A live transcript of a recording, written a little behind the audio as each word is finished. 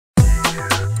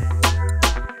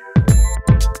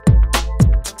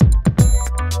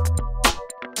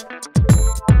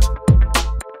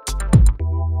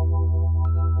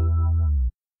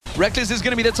Reckless is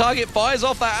going to be the target, fires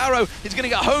off that arrow. He's going to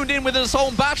get honed in with an assault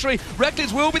and battery.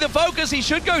 Reckless will be the focus. He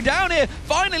should go down here.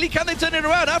 Finally, can they turn it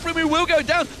around? Afremu will go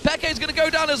down. xPeke is going to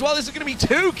go down as well. This is going to be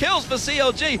 2 kills for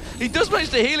CLG. He does manage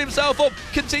to heal himself up,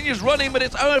 continues running, but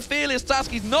it's a fearless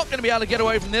task. He's not going to be able to get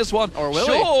away from this one. Or will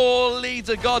Surely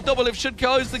to God, double lift should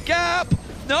close the gap.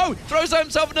 No, throws out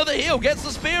himself another heal, gets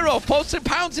the spear off,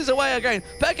 pounces away again.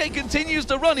 xPeke continues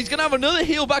to run. He's going to have another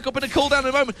heal back up in a cooldown in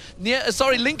a moment.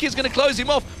 Link is going to close him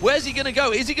off. Where's he going to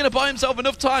go? Is he going to buy himself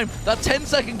enough time? That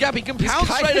 10-second gap, he can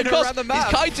pounce straight across. He's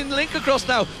kiting Link across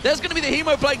now. There's going to be the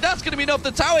Hemo Plague. That's going to be enough.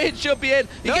 The tower hit should be in.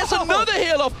 He gets another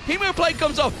heal off. Hemo Plague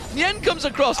comes off. Nien comes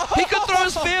across. He could throw a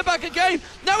spear back again.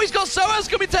 Now he's got Soaz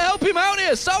coming to help him out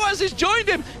here. Soaz has joined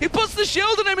him. He puts the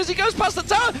shield on him as he goes past the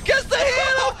tower. Gets the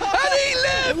heal off, and he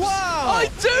lives. Wow. I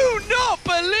do not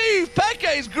believe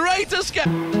xPeke's great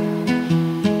escape.